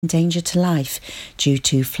danger to life due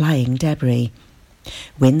to flying debris.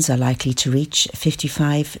 Winds are likely to reach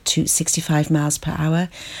 55 to 65 miles per hour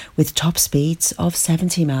with top speeds of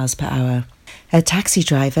 70 miles per hour. A taxi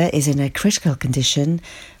driver is in a critical condition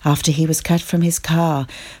after he was cut from his car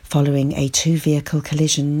following a two-vehicle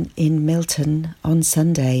collision in Milton on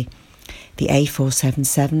Sunday. The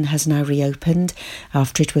A477 has now reopened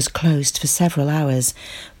after it was closed for several hours,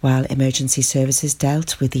 while emergency services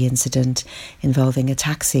dealt with the incident involving a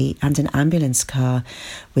taxi and an ambulance car,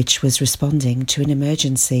 which was responding to an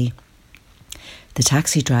emergency. The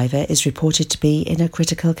taxi driver is reported to be in a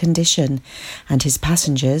critical condition, and his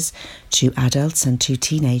passengers, 2 adults and 2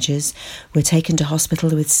 teenagers, were taken to hospital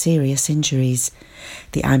with serious injuries.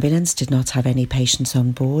 The ambulance did not have any patients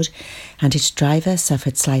on board, and its driver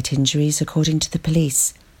suffered slight injuries, according to the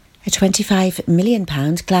police. A £25 million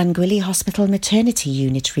Glangwili Hospital maternity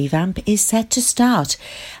unit revamp is set to start.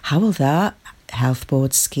 Hywel Health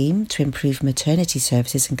Board's scheme to improve maternity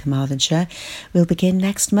services in Carmarthenshire will begin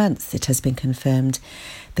next month, it has been confirmed.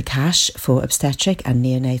 The cash for obstetric and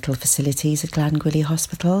neonatal facilities at Glangwili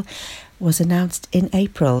Hospital was announced in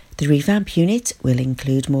April. The revamp unit will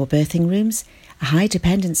include more birthing rooms, a high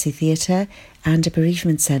dependency theatre and a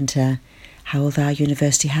bereavement centre. Hywel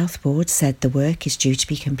University Health Board said the work is due to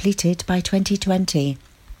be completed by 2020.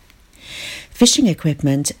 Fishing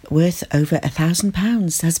equipment worth over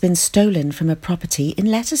 £1,000 has been stolen from a property in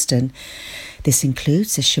Letterston. This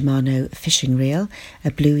includes a Shimano fishing reel,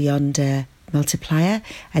 a Blue Yonder multiplier,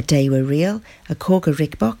 a Daiwa reel, a Korga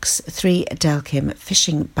rig box, 3 Delkim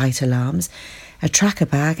fishing bite alarms, a tracker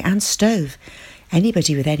bag and stove.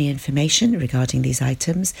 Anybody with any information regarding these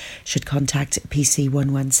items should contact PC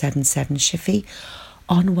 1177 Shiffy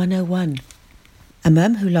on 101. A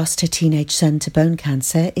mum who lost her teenage son to bone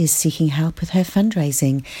cancer is seeking help with her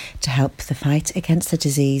fundraising to help the fight against the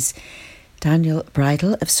disease. Daniel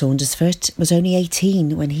Bridle of Saundersfoot was only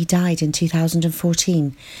 18 when he died in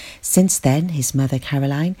 2014. Since then, his mother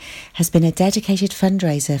Caroline has been a dedicated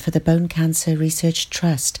fundraiser for the Bone Cancer Research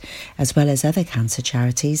Trust, as well as other cancer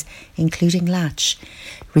charities, including Latch.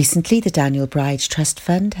 Recently, the Daniel Bride Trust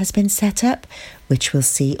Fund has been set up, which will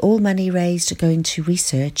see all money raised going to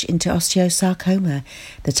research into osteosarcoma,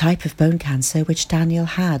 the type of bone cancer which Daniel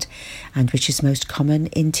had, and which is most common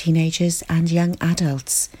in teenagers and young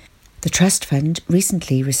adults. The Trust Fund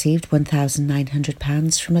recently received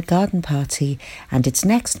 £1,900 from a garden party, and its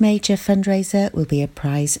next major fundraiser will be a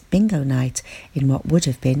prize bingo night in what would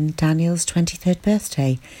have been Daniel's 23rd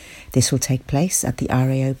birthday. This will take place at the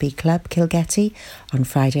RAOB Club, Kilgetty, on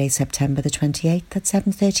Friday, September the 28th at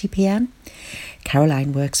 7:30pm.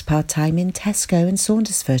 Caroline works part-time in Tesco in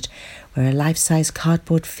Saundersfoot, where a life-size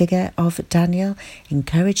cardboard figure of Daniel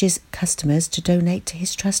encourages customers to donate to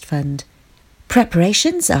his trust fund.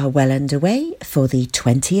 Preparations are well underway for the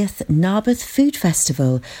 20th Narberth Food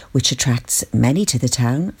Festival, which attracts many to the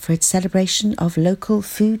town for its celebration of local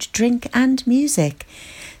food, drink and music.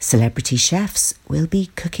 Celebrity chefs will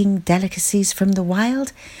be cooking delicacies from the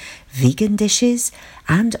wild, vegan dishes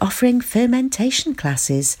and offering fermentation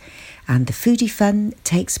classes. And the foodie fun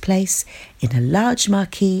takes place in a large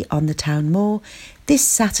marquee on the town moor this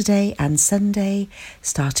Saturday and Sunday,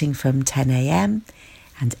 starting from 10am.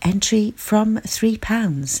 and entry from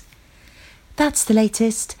 £3. That's the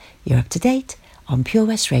latest. You're up to date on Pure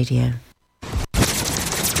West Radio.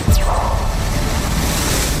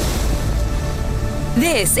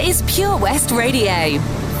 This is Pure West Radio.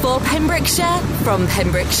 For Pembrokeshire, from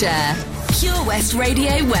Pembrokeshire. Pure West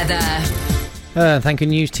Radio weather. Thank you,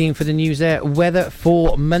 news team, for the news there. Weather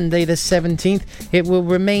for Monday the 17th. It will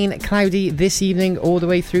remain cloudy this evening all the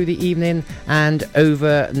way through the evening and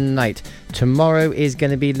overnight. Tomorrow is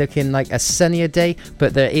going to be looking like a sunnier day,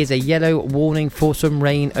 but there is a yellow warning for some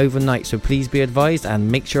rain overnight, so please be advised and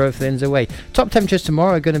make sure everything's away. Top temperatures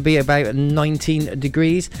tomorrow are going to be about 19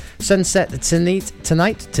 degrees. Sunset tonight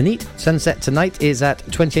is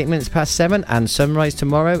at 28 minutes past 7, and sunrise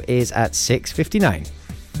tomorrow is at 6:59.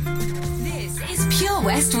 Pure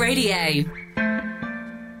West Radio.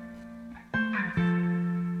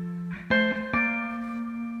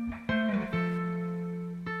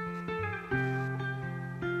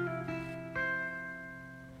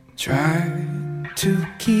 Try to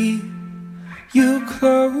keep you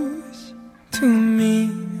close to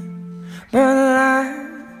me, but life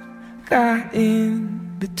got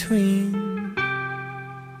in between.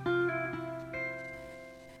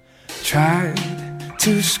 Tried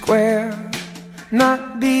to square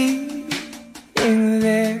not being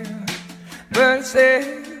there, but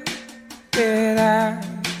said that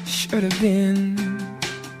I should have been.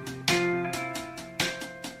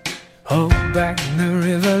 Oh, back in the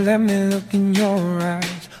river, let me look in your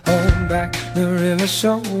eyes. river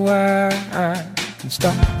so wide. And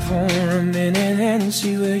stop for a minute and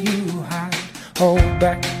see where you hide. Hold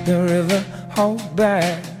back the river, hold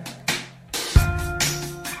back.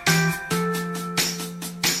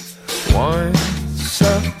 Once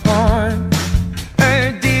upon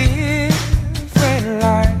a different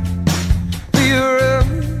life, we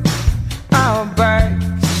rubbed our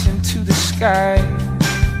backs into the sky.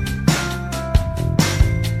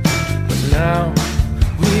 But now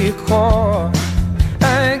we're caught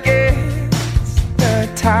against the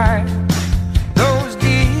tide. Those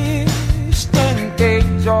distant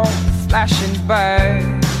days all flashing by.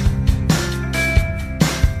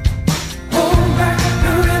 Hold back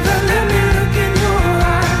the river, let me look in your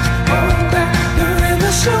eyes. Hold back the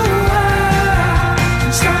river so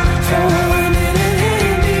wide. Stop for a minute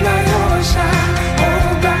and be by your side.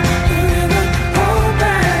 Hold back the river, hold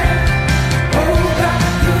back. Hold back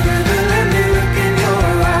the river, let me look in your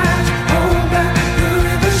eyes. Hold back the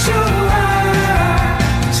river so wide.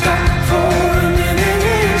 Stop for a minute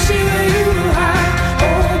and see where you hide.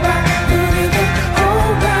 Hold back the river,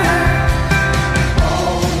 hold back.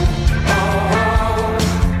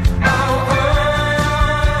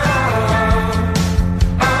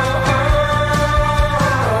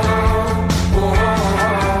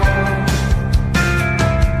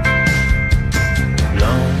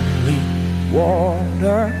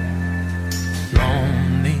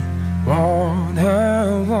 Lonely water,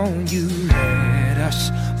 won't you let us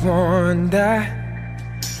wander?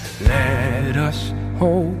 Let us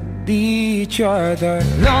hold each other.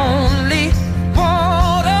 Lonely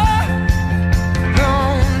water,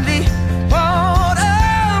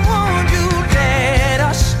 won't you let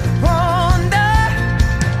us wander?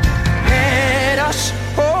 Let us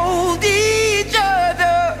hold each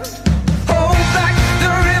other. Hold back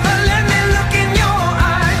the river, let me look in your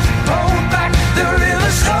eyes. Hold back the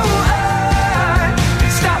river so high.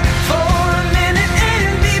 Stop for a minute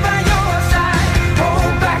and be by your side.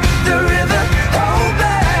 Hold back the river, hold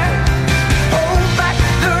back. Hold back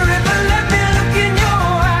the river, let me look in your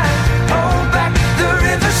eyes. Hold back the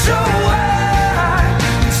river so high.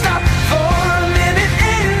 Stop for a minute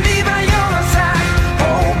and be by your side.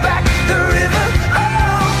 Hold back the river,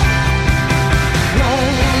 oh.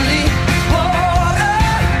 Lonely water,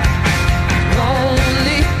 won't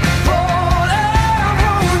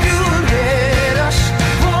you let us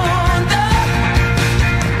wander?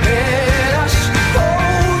 Let us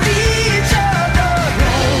hold each other.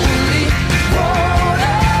 Lonely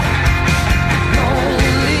water,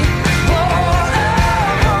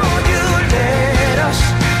 won't you let us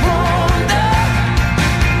wander?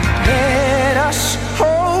 Let us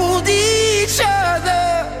hold each other.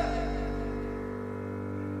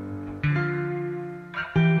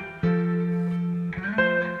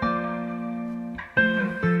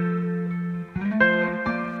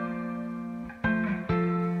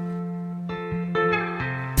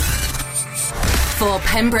 For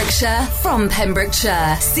Pembrokeshire, from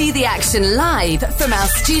Pembrokeshire. See the action live from our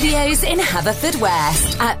studios in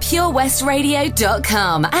Haverfordwest at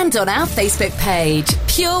purewestradio.com and on our Facebook page,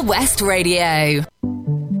 Pure West Radio.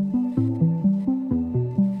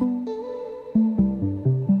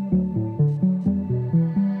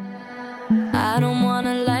 I don't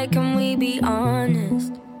wanna lie, can we be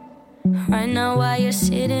honest? Right now while you're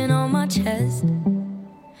sitting on my chest,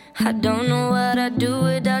 I don't know what I'd do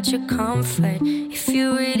without your comfort. If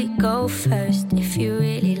you really go first, if you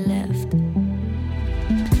really left,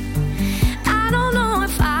 I don't know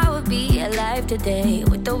if I would be alive today,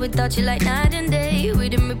 with or without you like night and day. We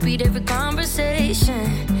didn't repeat every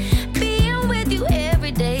conversation. Being with you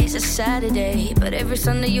every day is a Saturday, but every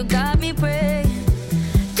Sunday you got me praying.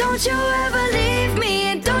 Don't you ever leave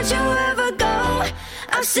me and don't you ever go.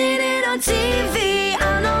 I've seen it on TV,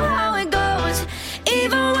 I know how it goes.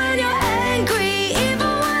 Even when you're angry,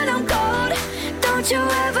 even when I'm cold. Don't you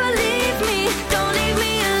ever leave me, don't leave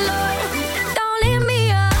me alone. Don't leave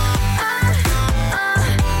me alone.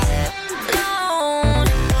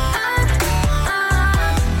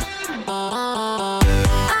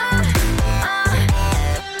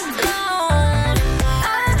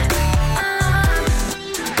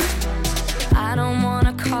 I don't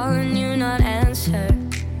wanna call and you not answer.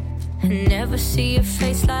 I never see your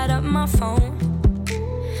face light up my phone.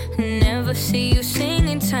 Never see you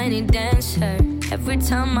singing Tiny Dancer. Every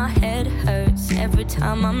time my head hurts, every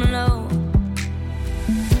time I'm low.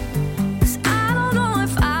 'Cause I don't know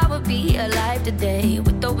if I would be alive today,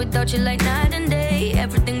 with or without you like night and day.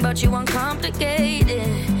 Everything about you uncomplicated.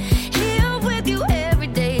 Here with you every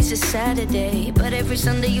day is a Saturday, but every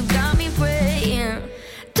Sunday you got me praying.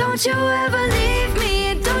 Don't you ever leave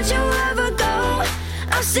me, don't you ever go.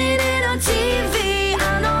 I've seen it on TV,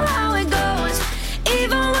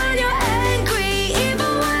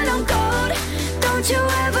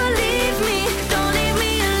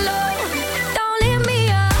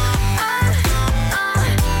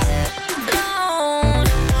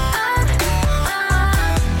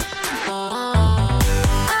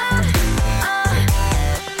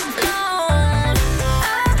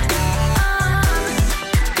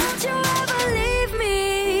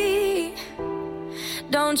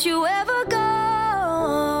 Don't you ever go.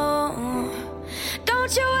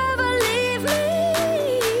 Don't you ever leave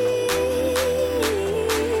me.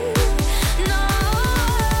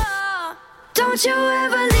 No. Don't you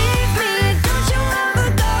ever leave me. Don't you ever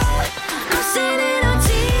go. I've seen it on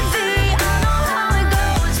TV. I know how it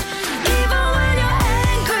goes. Even when you're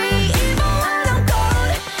angry, even when I'm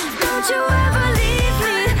cold. Don't you ever leave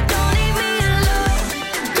me. Don't leave me alone.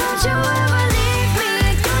 Don't you ever leave me.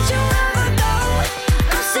 Don't you ever go.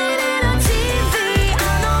 I've seen it on TV.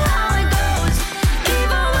 I know how it goes.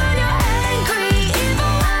 Even when you're angry,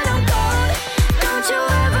 even when I'm cold. Don't you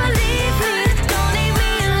ever leave me. Don't leave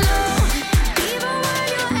me alone. Even when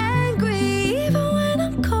you're angry, even when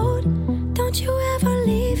I'm cold. Don't you ever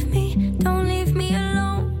leave me. Don't leave me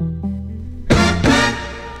alone.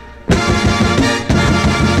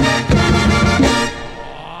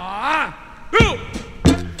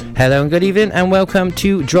 Hello and good evening and welcome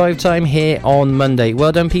to Drive Time here on Monday.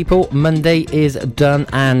 Well done people, Monday is done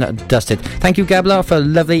and dusted. Thank you Gabla for a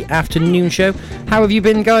lovely afternoon show. How have you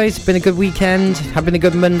been guys? Been a good weekend? Have been a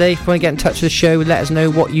good Monday? If you want to get in touch with the show, let us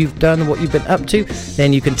know what you've done, what you've been up to.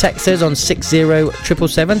 Then you can text us on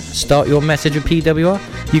 60777, start your message with PWR.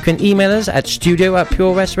 You can email us at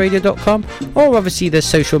studio@purewestradio.com or obviously the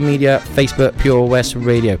social media, Facebook Pure West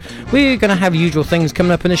Radio. We're going to have usual things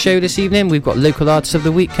coming up in the show this evening. We've got local artists of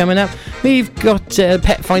the week coming up. We've got a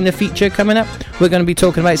Pet Finder feature coming up. We're going to be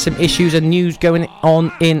talking about some issues and news going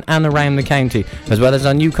on in and around the county, as well as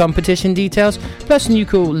our new competition details, plus new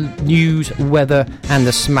cool news, weather and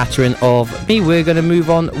a smattering of me. We're going to move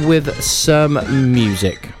on with some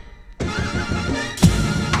music.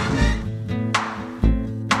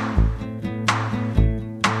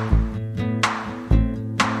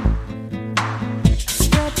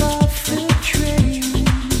 Step off the train,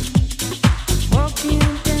 walking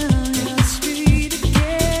down your street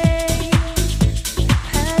again,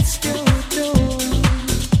 past your door.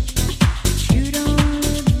 You don't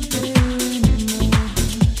live there anymore.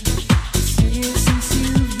 It's years since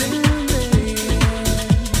you've been there.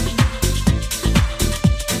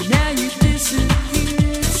 Now you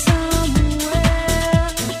disappeared somewhere.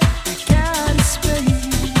 I got a space.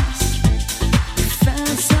 You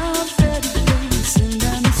found some better place, and I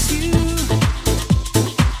miss you.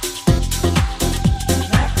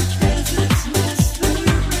 Like the deserts miss the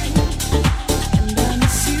rain, and I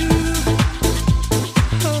miss you.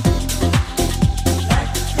 Like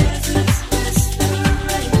the deserts miss the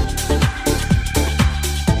rain.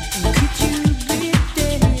 Could you be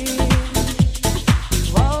there?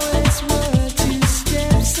 You always were 2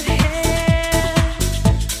 steps ahead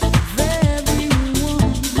of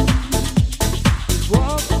everyone.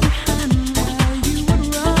 Walk behind while you would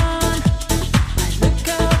run. I look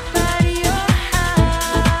up at your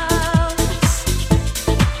house,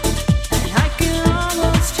 and I can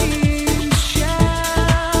almost hear you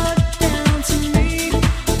shout down to me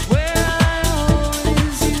where I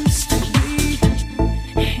always used to be,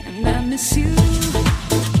 and I miss you.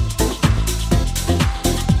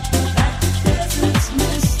 Like the deserts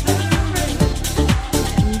miss the rain,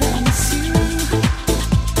 and I miss you.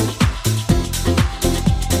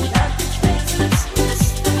 Like the deserts miss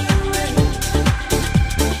the rain.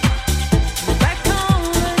 Back on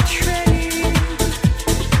the train,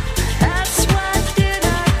 that's why did I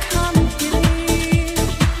come again?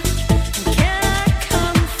 Can I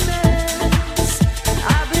confess?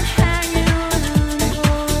 I've been hanging around your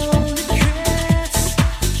old address.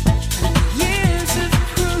 Years have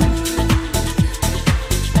proved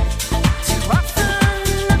too often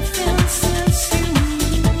nothing since you.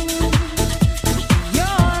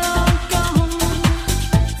 You're all gone,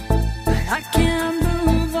 but I can't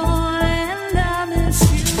move on, and I miss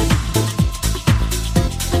you.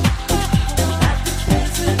 Like the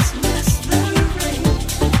deserts miss the rain,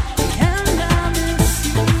 and I miss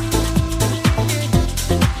you.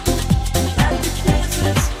 Like the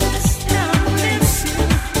deserts miss, and I miss you.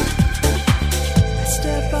 I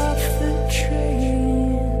step off the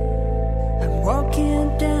train, I'm walking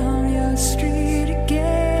down your street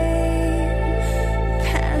again,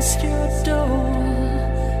 past your door.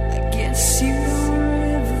 I guess you don't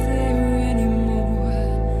live there anymore.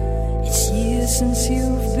 It's years since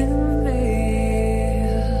you've been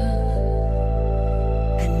there,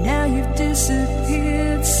 and now you've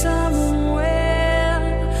disappeared somewhere.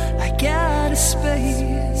 I got a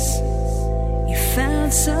space. You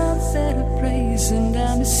found some better place, and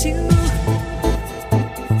I miss you.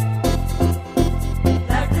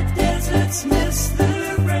 Like the deserts miss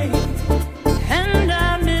the rain, and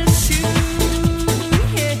I miss you.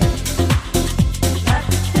 Yeah. Like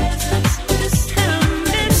the deserts miss, and I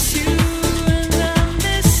miss you, and I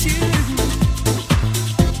miss you.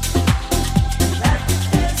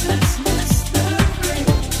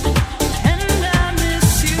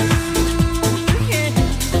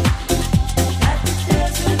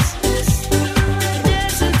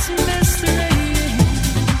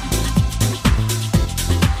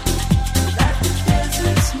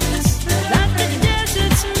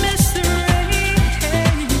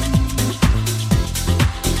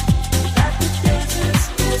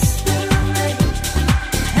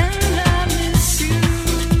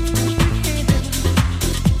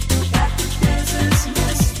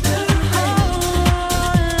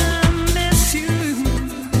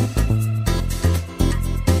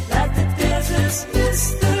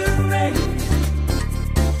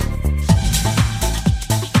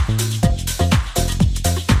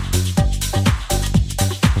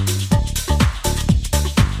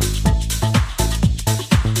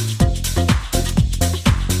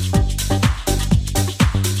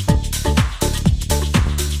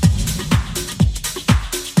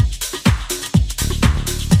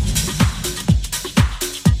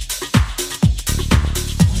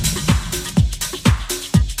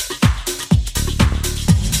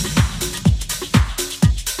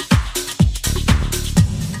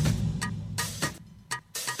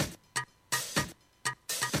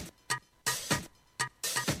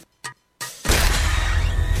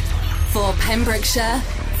 Pembrokeshire,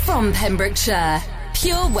 from Pembrokeshire,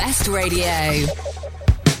 Pure West Radio.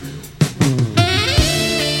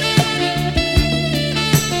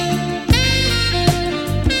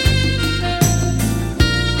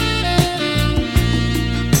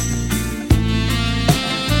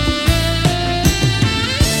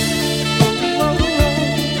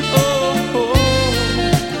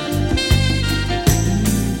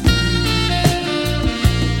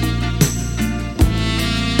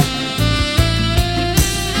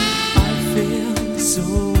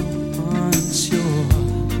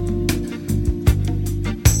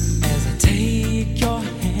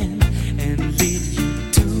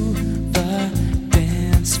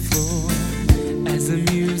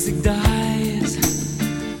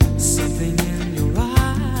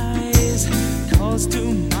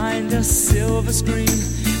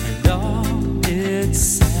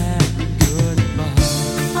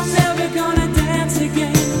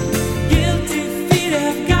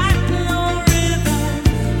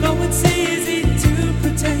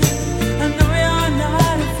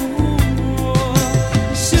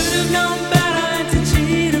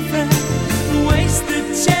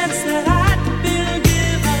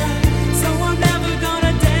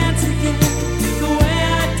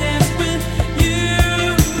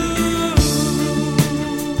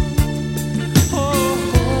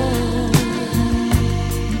 Oh,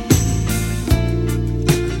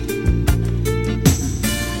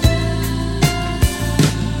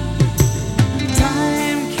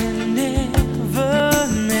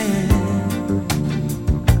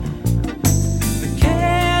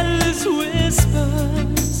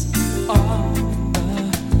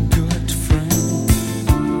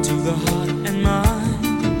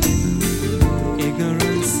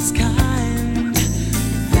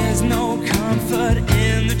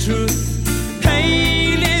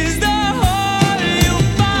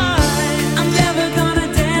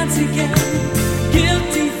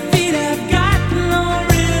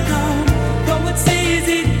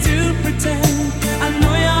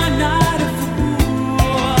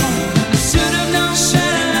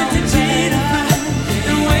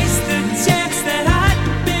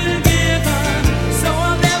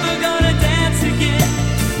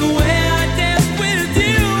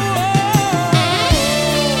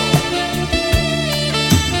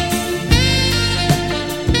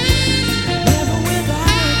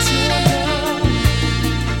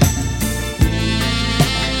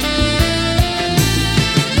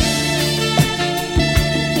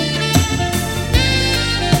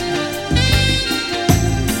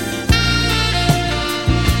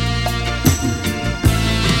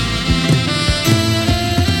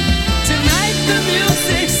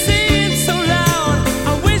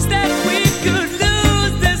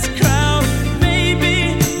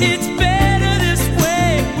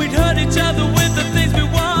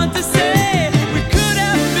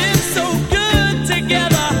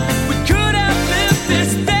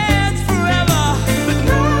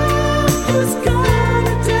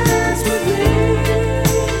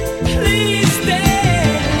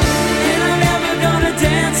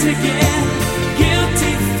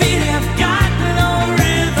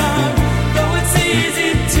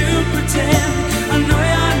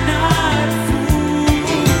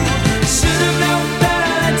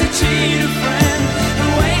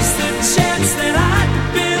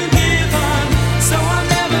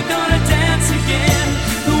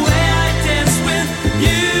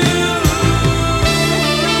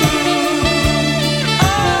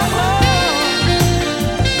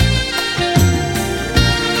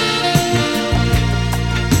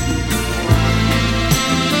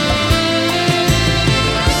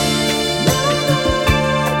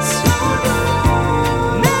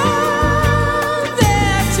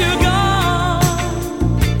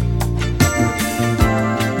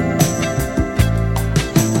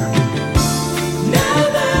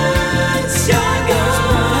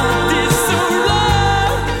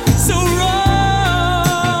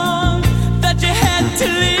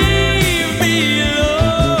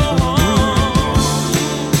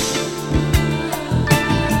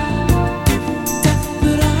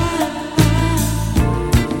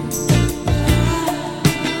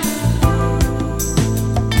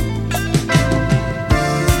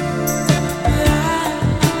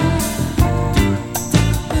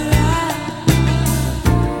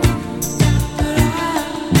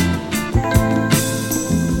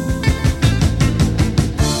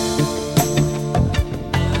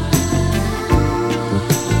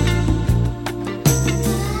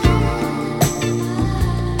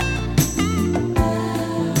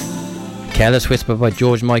 Careless Whisper by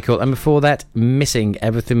George Michael, and before that, Missing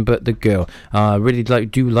Everything But the Girl. I really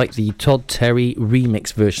do like the Todd Terry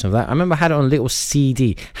remix version of that. I remember I had it on a little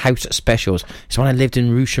CD, House Specials. It's when I lived in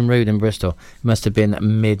Rewsham Road in Bristol. It must have been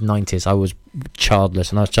mid-90s. I was childless,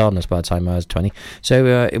 and I was childless by the time I was 20,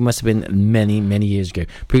 so it must have been many years ago.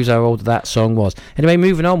 Proves how old that song was. Anyway,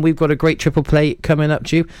 moving on, we've got a great triple play coming up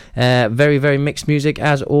to you. Very mixed music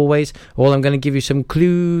as always. I'm going to give you some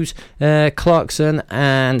clues. Clarkson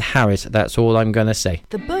and Harris, that's all I'm going to say.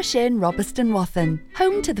 The Bush Inn, Robertson Wathen,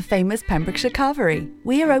 home to the famous Pembrokeshire Carvery.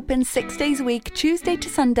 We are open 6 days a week, Tuesday to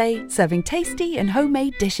Sunday, serving tasty and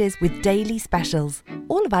homemade dishes with daily specials.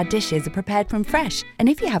 All of our dishes are prepared from fresh, and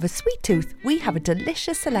if you have a sweet tooth, we have a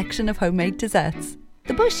delicious selection of homemade desserts.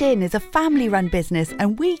 The Bush Inn is a family-run business,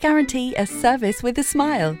 and we guarantee a service with a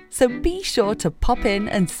smile. So be sure to pop in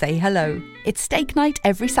and say hello. It's steak night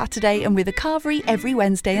every Saturday and with a carvery every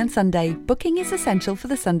Wednesday and Sunday. Booking is essential for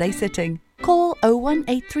the Sunday sitting. Call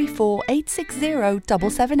 01834 860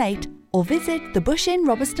 778 or visit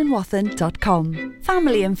thebushinrobertsonwathen.com.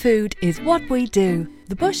 Family and food is what we do.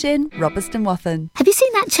 The Bush Inn, Robertson Wathen. Have you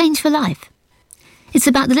seen that Change for Life? It's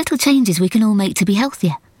about the little changes we can all make to be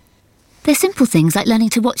healthier. They're simple things like learning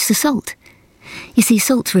to watch the salt. You see,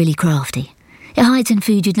 salt's really crafty. It hides in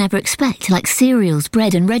food you'd never expect, like cereals,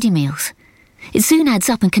 bread and ready meals. It soon adds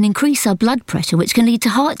up and can increase our blood pressure, which can lead to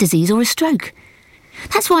heart disease or a stroke.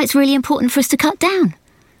 That's why it's really important for us to cut down.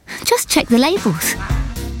 Just check the labels.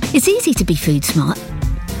 It's easy to be food smart.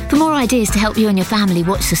 For more ideas to help you and your family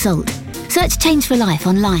watch the salt, search Change for Life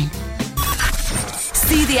online.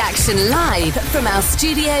 See the action live from our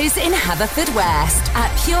studios in Haverfordwest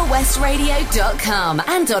at purewestradio.com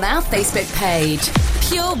and on our Facebook page,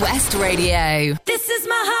 Pure West Radio. This is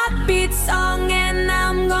my heartbeat song and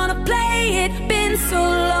I'm gonna play it. Been so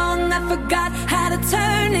long I forgot how to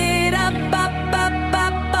turn it up, up, up,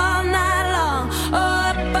 up all night long. Oh,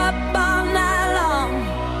 up, up all night long.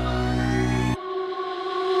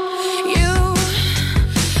 You,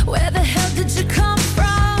 where the hell did you come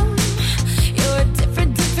from? You're a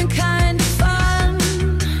different kind of fun,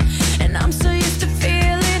 and I'm so used to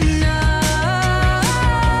feeling numb.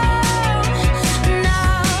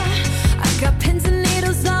 Now I got pins and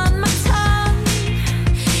needles on my tongue,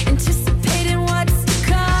 anticipating what's to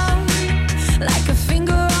come, like a finger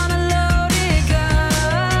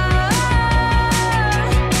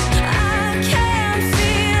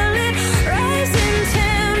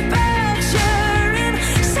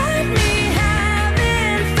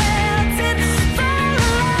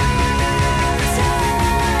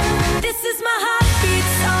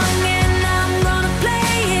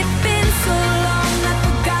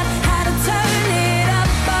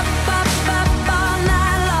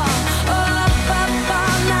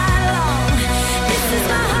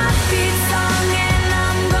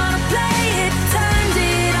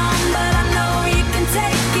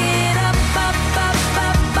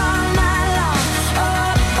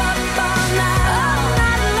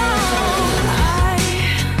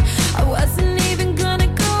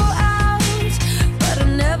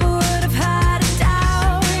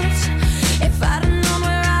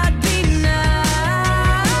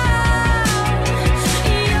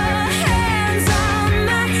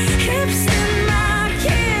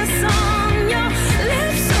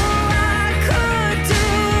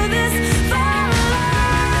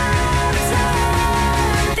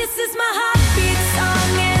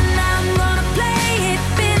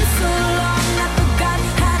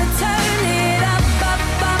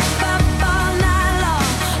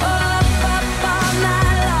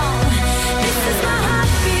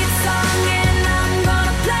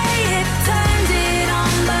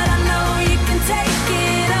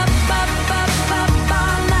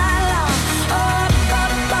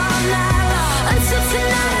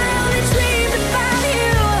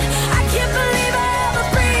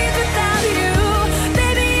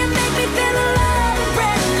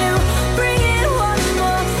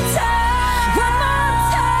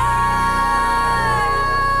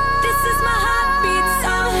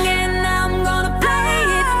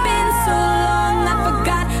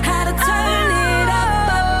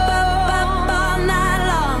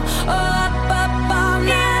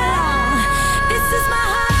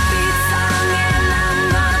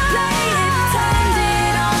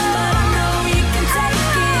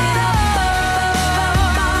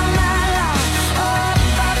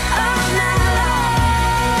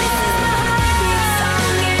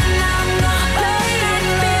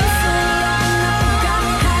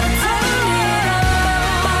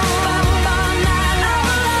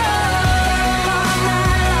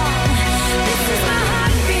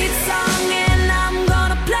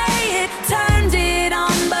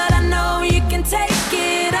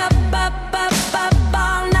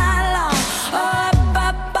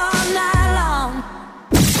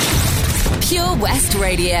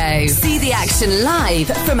Radio. See the action live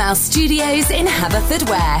from our studios in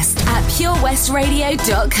Haverfordwest at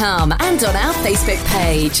purewestradio.com and on our Facebook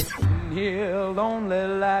page. Here lonely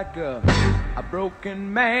like a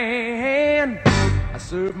broken man, I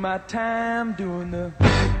serve my time doing the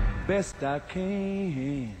best I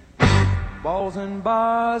can. Balls and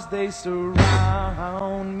bars, they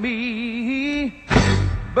surround me,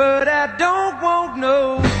 but I don't want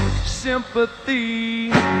no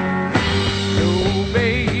sympathy. No,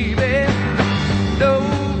 baby, no,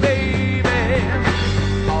 baby.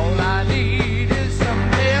 All I need is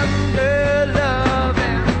some tender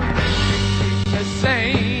loving. Keep me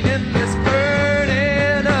sane in this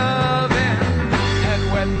burning oven. And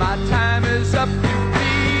when my time is up, you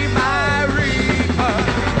be my reaper.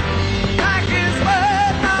 Like his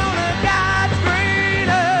word on a God's green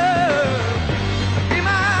earth. Be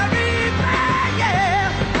my reaper,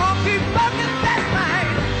 yeah. Won't keep fucking that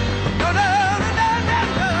night. No, no, no, no,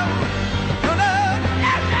 no, no, no,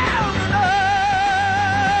 no, no, no, no.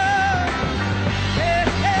 Yeah,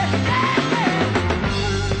 yeah,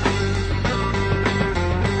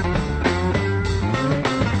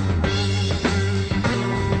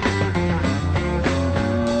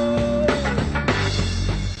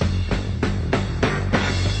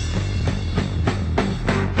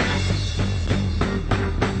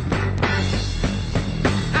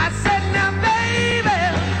 I said now, baby,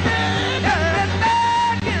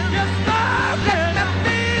 let me just let me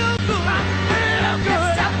feel good.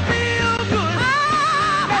 Yes, I feel good.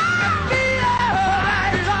 Let me feel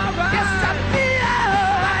alright. Yes, I feel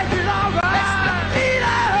alright. Let me feel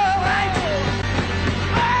alright.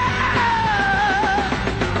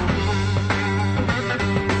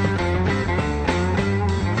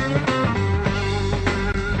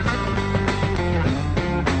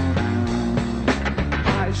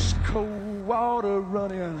 Ice cold water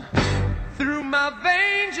running through my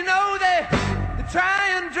veins, you know they try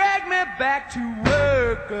and drag me back to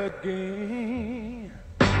work again.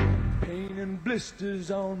 Pain and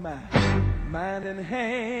blisters on my mind and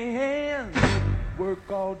hands.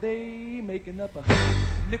 Work all day making up a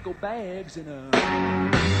nickel bags in a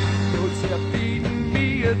notes are feeding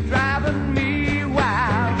me, driving me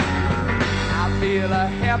wild. I feel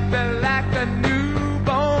happy like a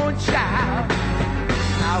newborn child.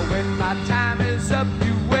 Now when my time is up,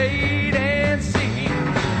 you wait and see.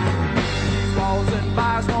 These walls and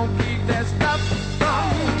bars won't keep that stuff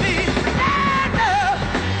from me. No, no,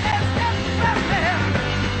 that's just from me.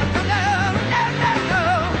 No, no, no, no, no.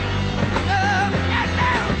 No, no,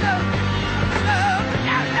 no, no. No,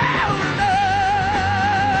 no, no, no.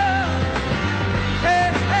 Hey,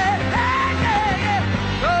 hey, hey, yeah,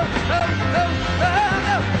 yeah. Oh, oh, oh, oh,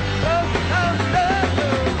 no. Oh, oh, no, no.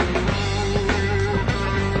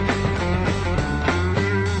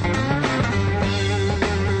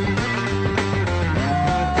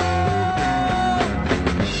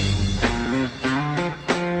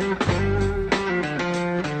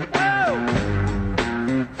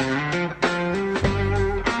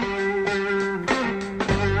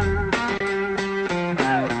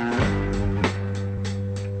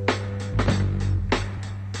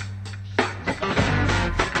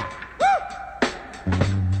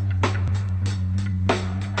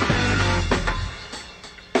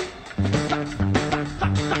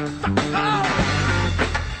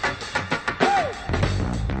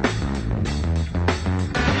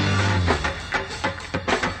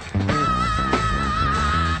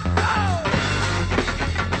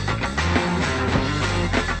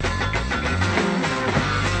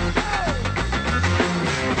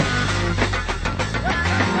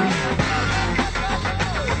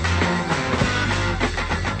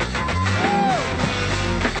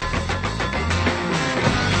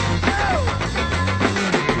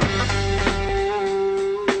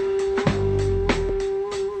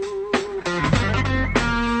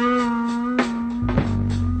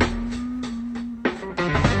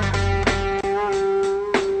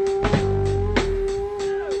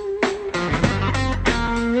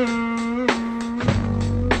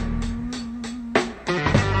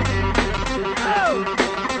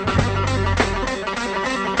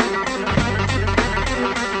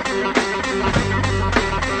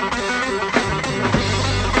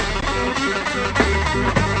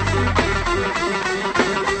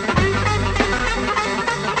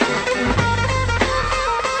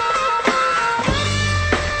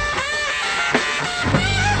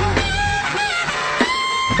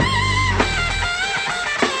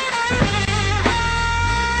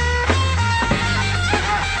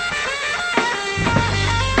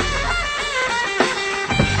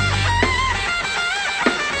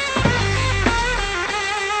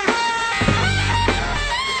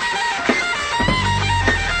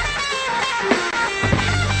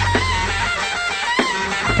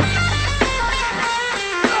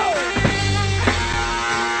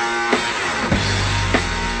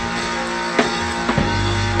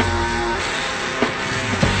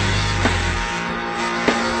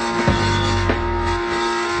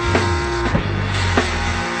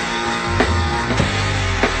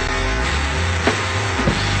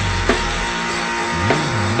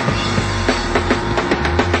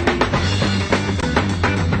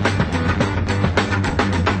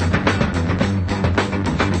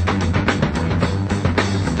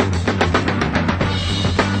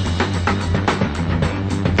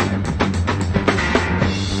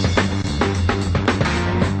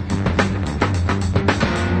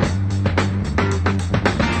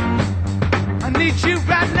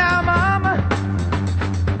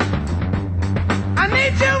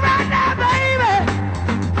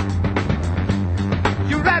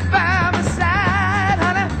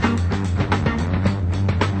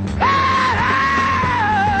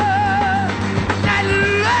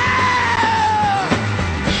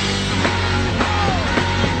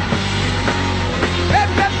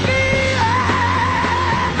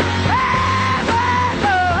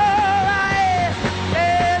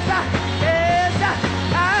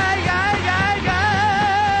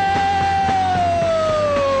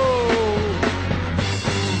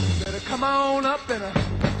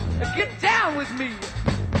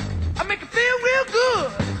 make it feel real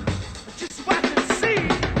good. Just watch and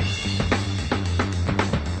see.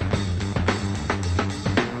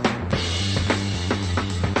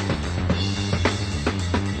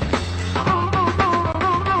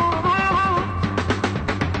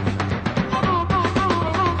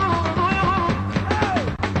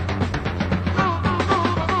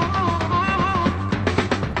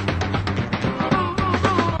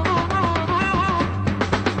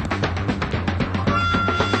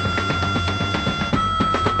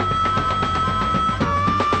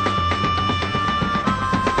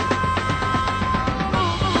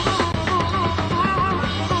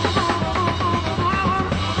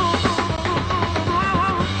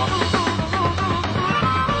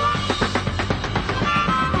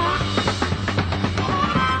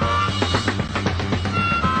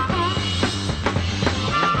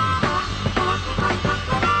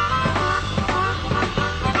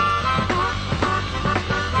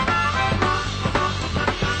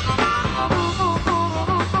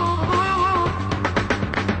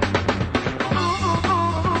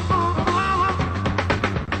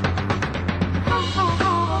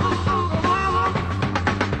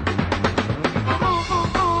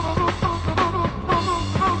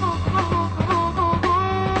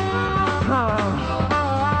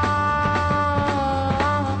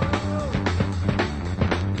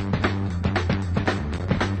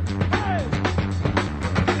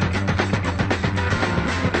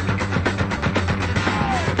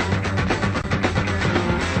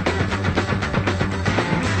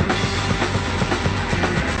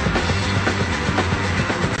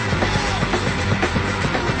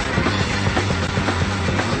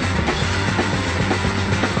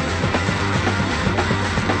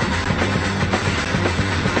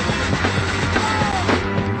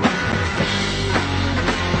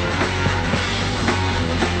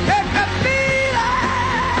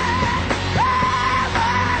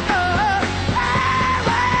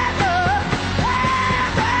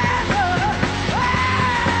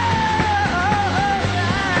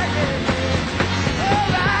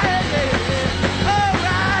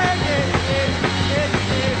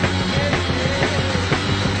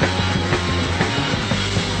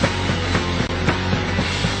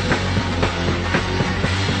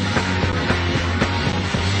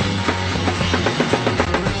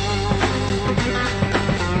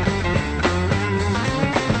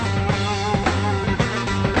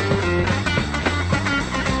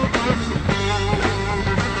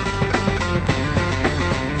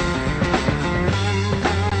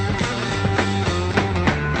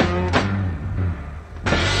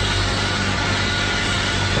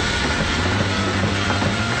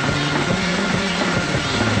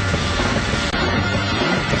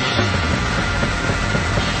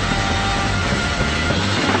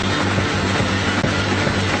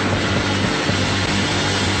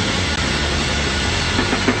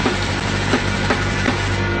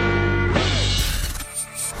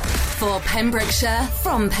 Pembrokeshire,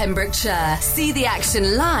 from Pembrokeshire. See the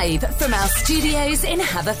action live from our studios in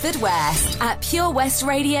Haverfordwest at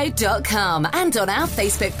purewestradio.com and on our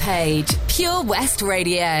Facebook page, Pure West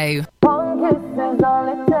Radio. One kiss is all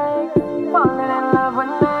it takes. Falling in love with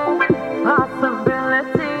me.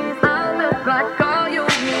 Possibilities. I look like all you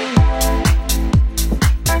need.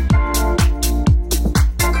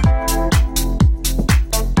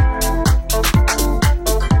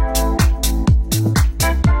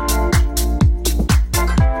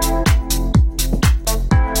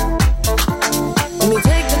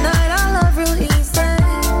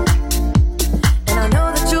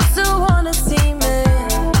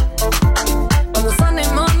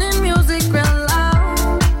 Sunday morning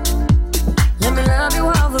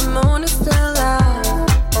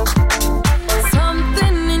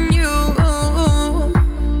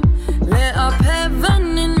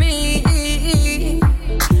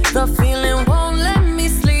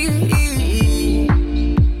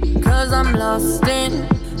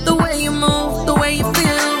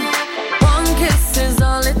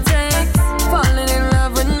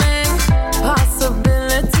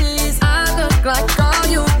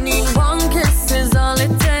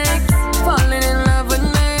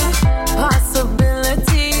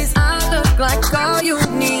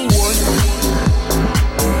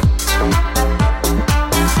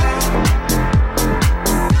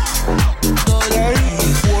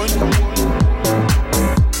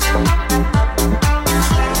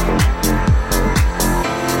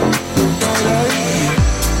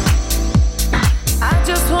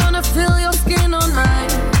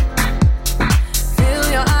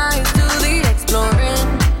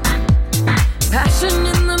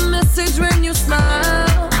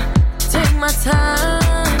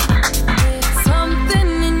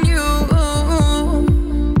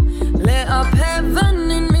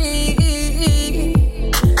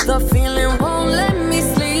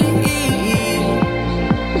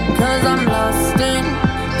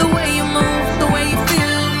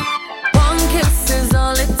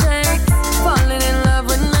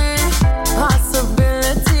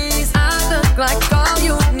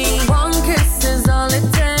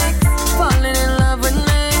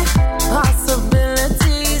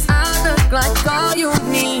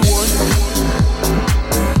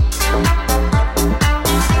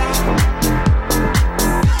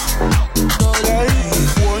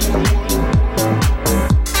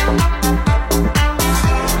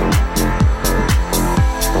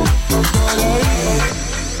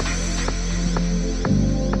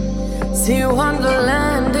See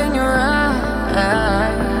wonderland in your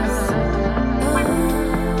eyes.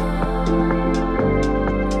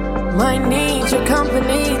 Might need your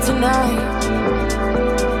company tonight.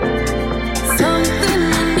 Something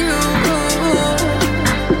in you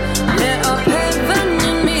lit up heaven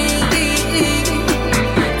in me.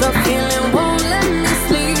 The feeling won't let me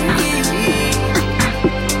sleep,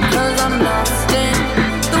 'cause I'm lost in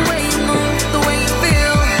the way you move, the way you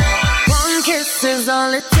feel. One kiss is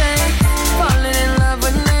all it takes. Falling in love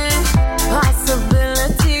with me.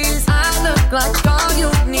 Possibilities. I look like all you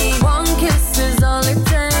need. One kiss is all it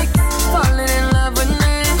takes. Falling in love with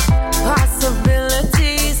me.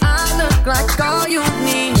 Possibilities. I look like all you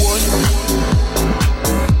need.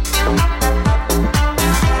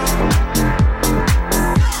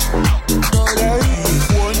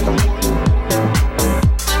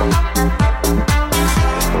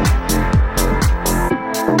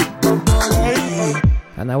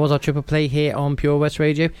 And that was our triple play here on Pure West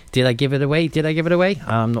Radio. Did I give it away? Did I give it away?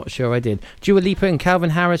 I'm not sure I did. Dua Lipa and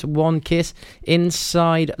Calvin Harris, One Kiss.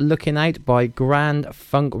 Inside Looking Out by Grand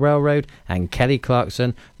Funk Railroad. And Kelly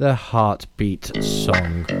Clarkson, The Heartbeat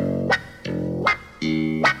Song.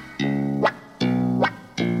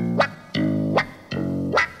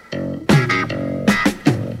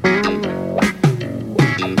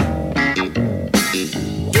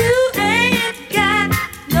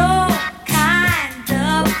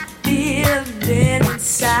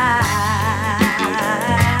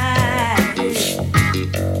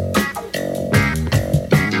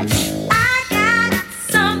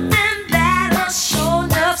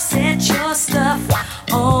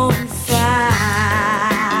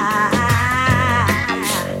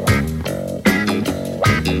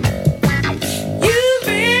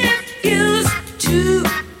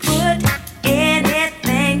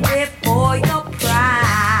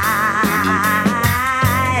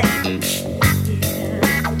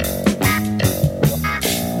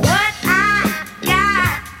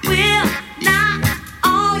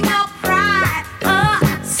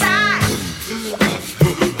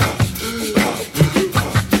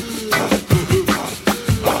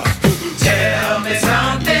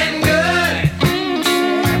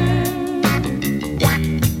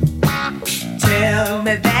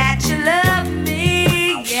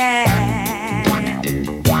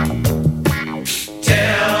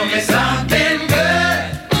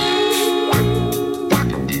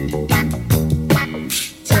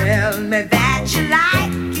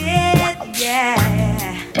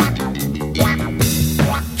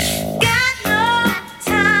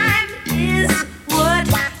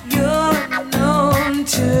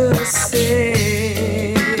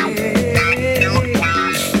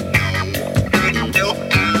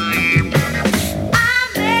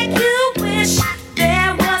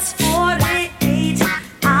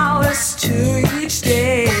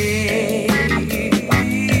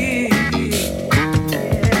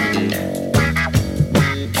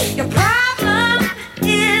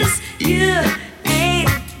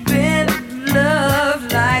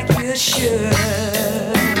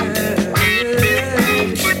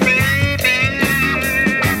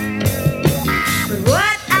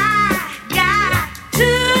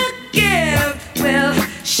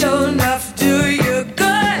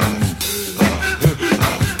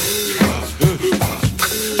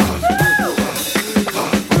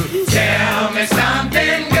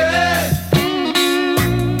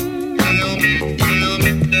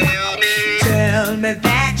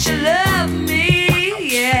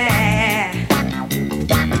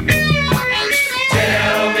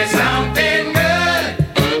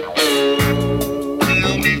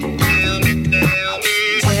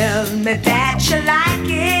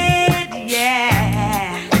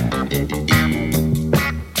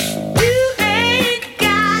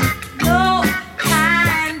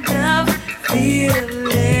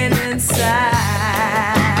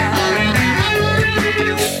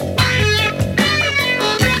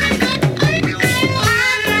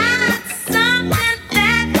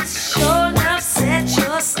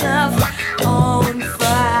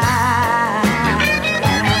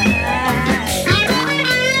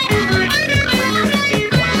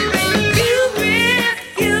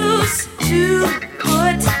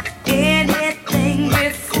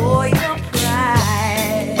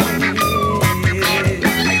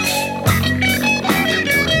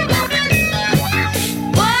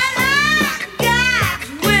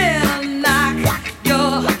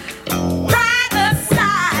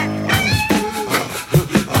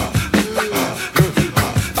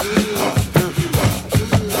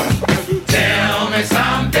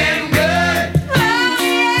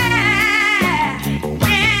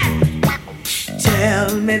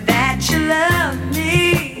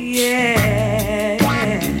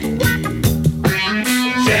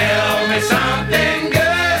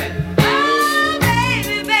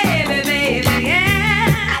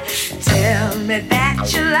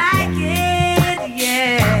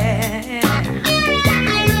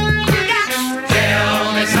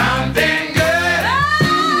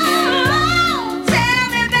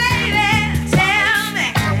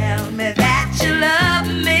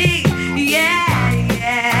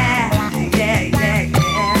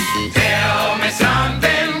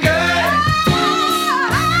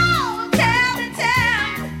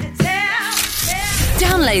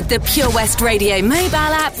 Download the Pure West Radio mobile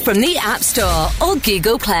app from the App Store or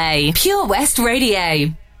Google Play. Pure West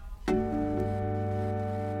Radio.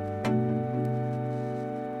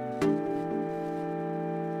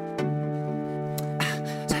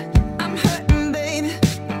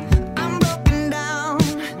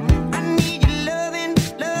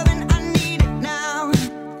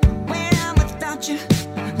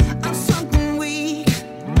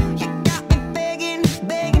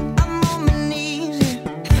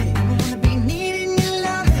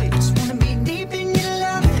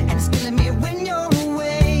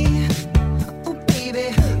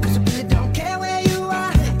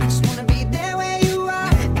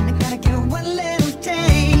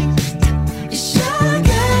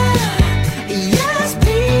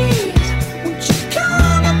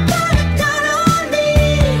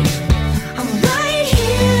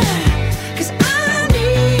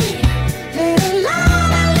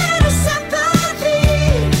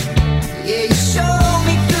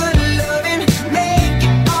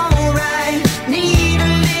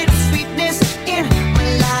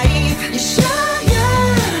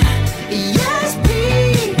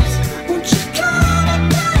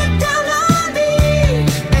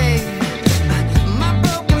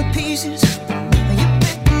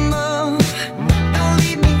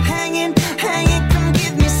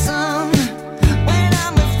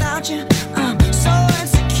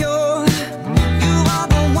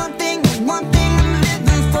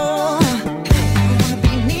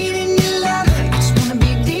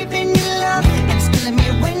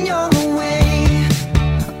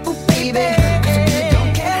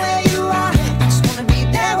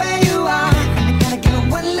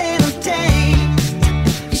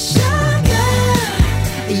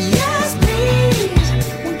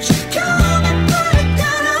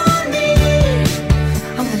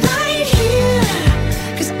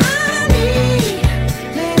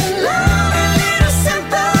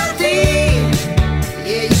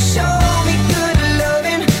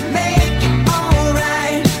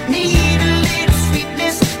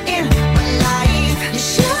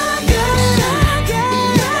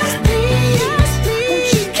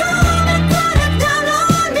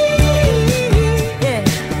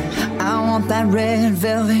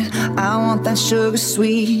 Sugar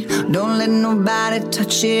sweet, don't let nobody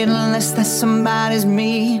touch it unless that somebody's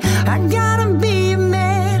me. I gotta be a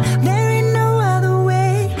man, there ain't no other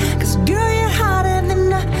way. 'Cause girl, you're hotter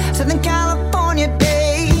than a Southern California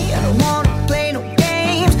day. I don't wanna play no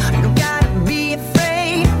games, you don't gotta be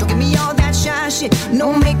afraid. Don't give me all that shy shit,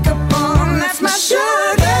 no makeup on, that's my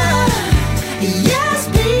sugar. Yes,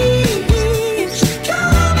 please.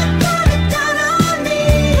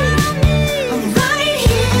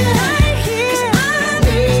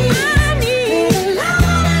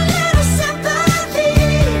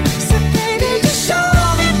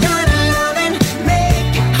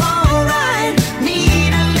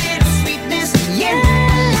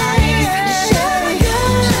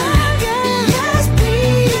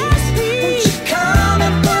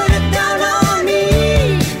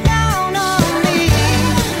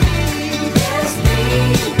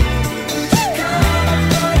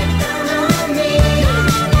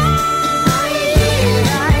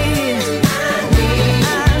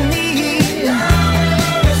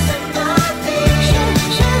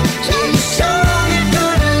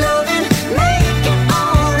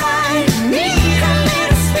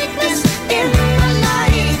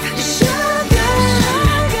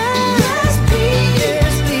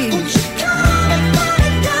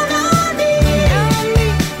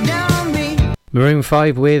 Maroon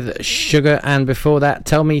 5 with Sugar, and before that,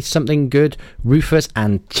 Tell Me Something Good, Rufus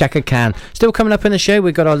and Chaka Khan. Still coming up in the show,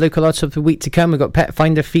 we've got our local odds of the week to come. We've got Pet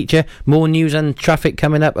Finder feature, more news and traffic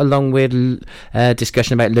coming up, along with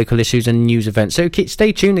discussion about local issues and news events. So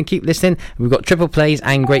stay tuned and keep listening. We've got triple plays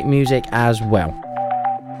and great music as well.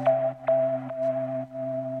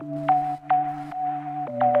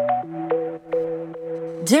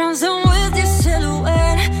 Dancing with your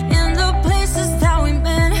silhouette in the places that we've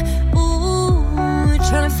been. Ooh,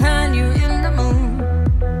 trying to find you in the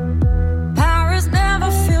moon. Paris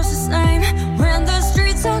never feels the same when the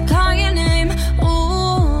streets all call your name.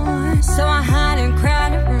 Ooh, so I hide in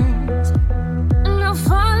crowded rooms and I'll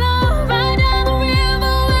follow right down the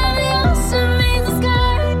river where the ocean meets the sky.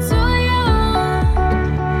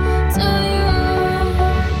 To you.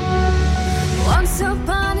 Once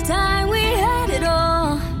upon a time we had it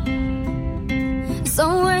all.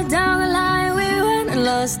 Somewhere down the line we went and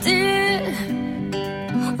lost it.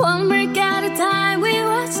 One break at a time we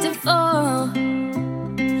watched it fall.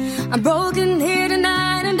 I'm broken here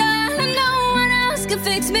tonight and darling, no one else can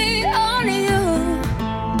fix me. Only you,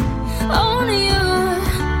 only you.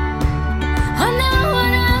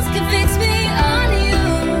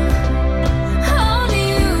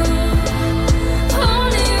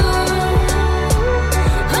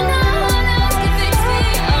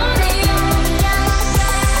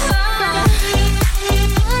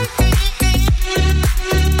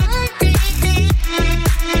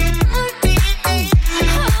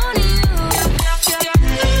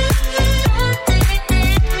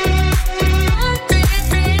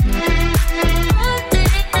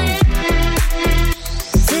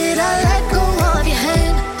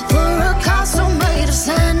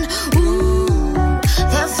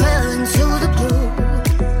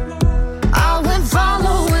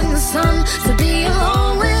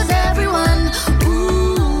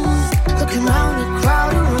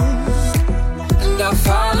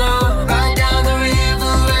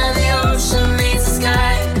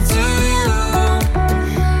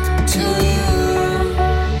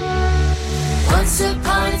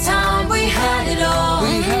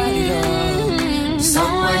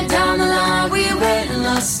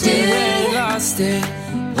 lost it. Lost it.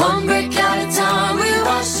 One brick at a time, we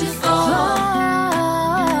watched it fall.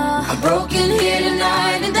 I'm broken here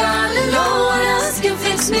tonight, and darling, no one else can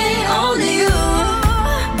fix me. Only you,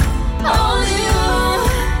 only you,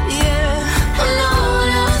 yeah. And no one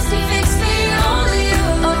else can fix me. Only you,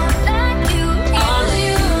 like you, only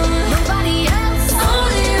you. Nobody else,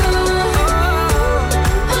 only you.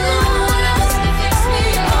 And no one else can fix me.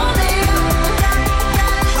 Only you.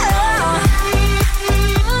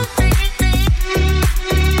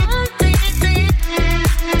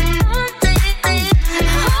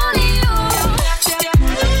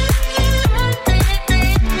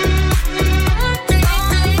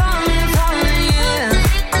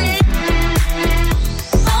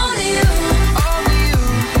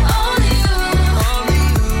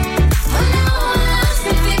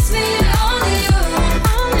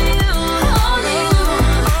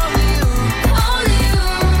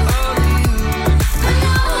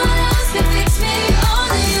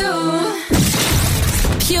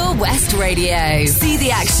 Radio. See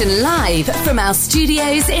the action live from our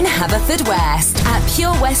studios in Haverfordwest at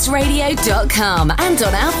purewestradio.com and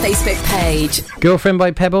on our Facebook page. Girlfriend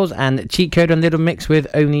by Pebbles and Cheat Code and Little Mix with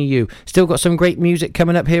Only You. Still got some great music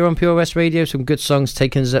coming up here on Pure West Radio. Some good songs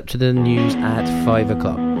taking us up to the news at 5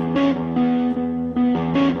 o'clock.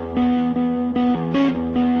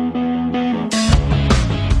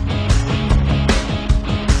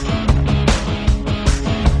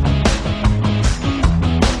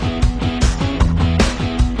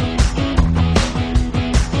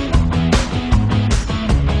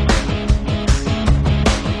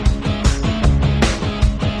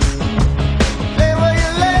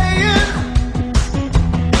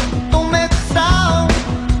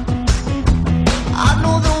 I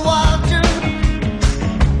know the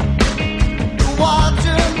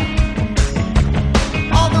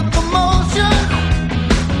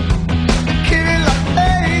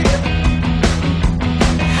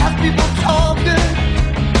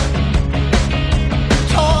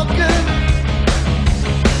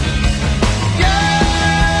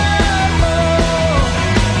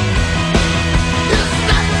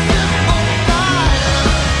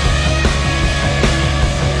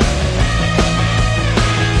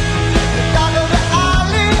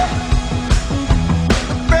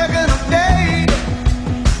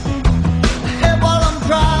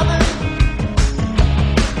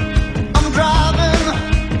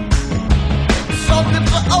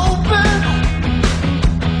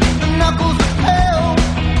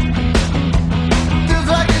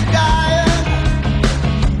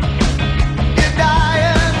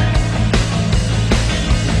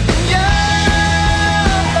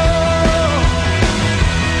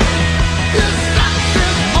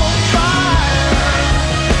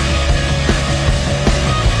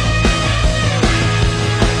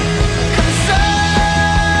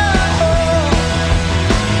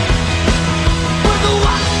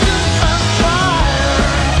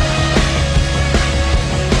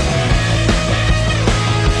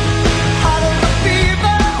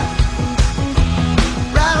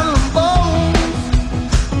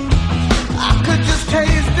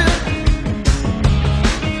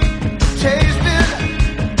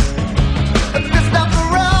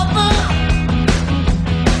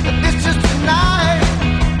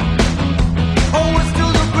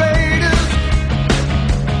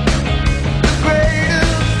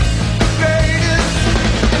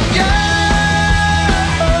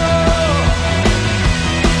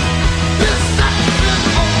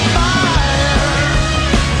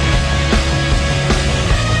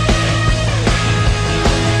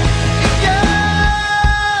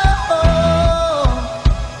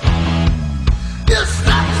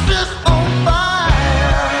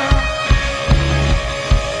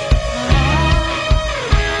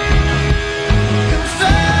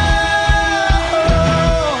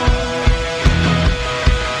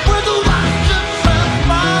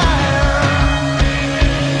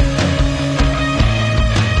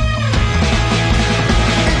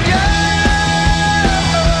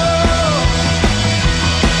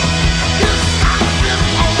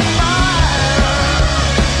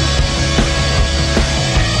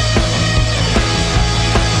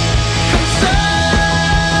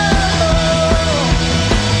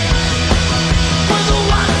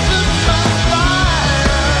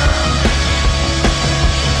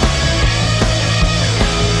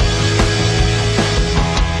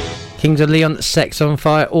Kings of Leon, Sex on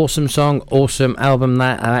Fire, awesome song, awesome album.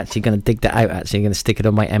 That I'm actually going to dig that out. Actually, I'm going to stick it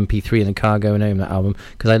on my MP3 in the car going home. That album,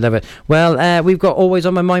 because I love it. Well, we've got Always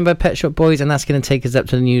on My Mind by Pet Shop Boys, and that's going to take us up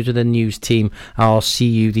to the news with the news team. I'll see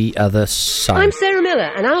you the other side. I'm Sarah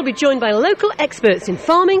Miller, and I'll be joined by local experts in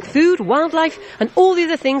farming, food, wildlife, and all the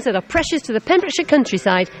other things that are precious to the Pembrokeshire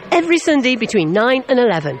countryside every Sunday between 9 and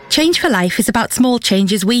 11. Change for Life is about small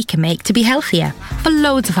changes we can make to be healthier. For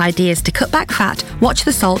loads of ideas to cut back fat, watch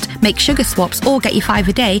the salt, make sugar swaps, or get your 5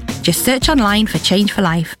 a day, just search online for Change for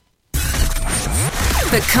Life.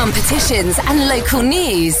 For competitions and local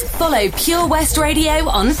news, follow Pure West Radio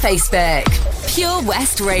on Facebook. Pure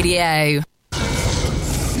West Radio.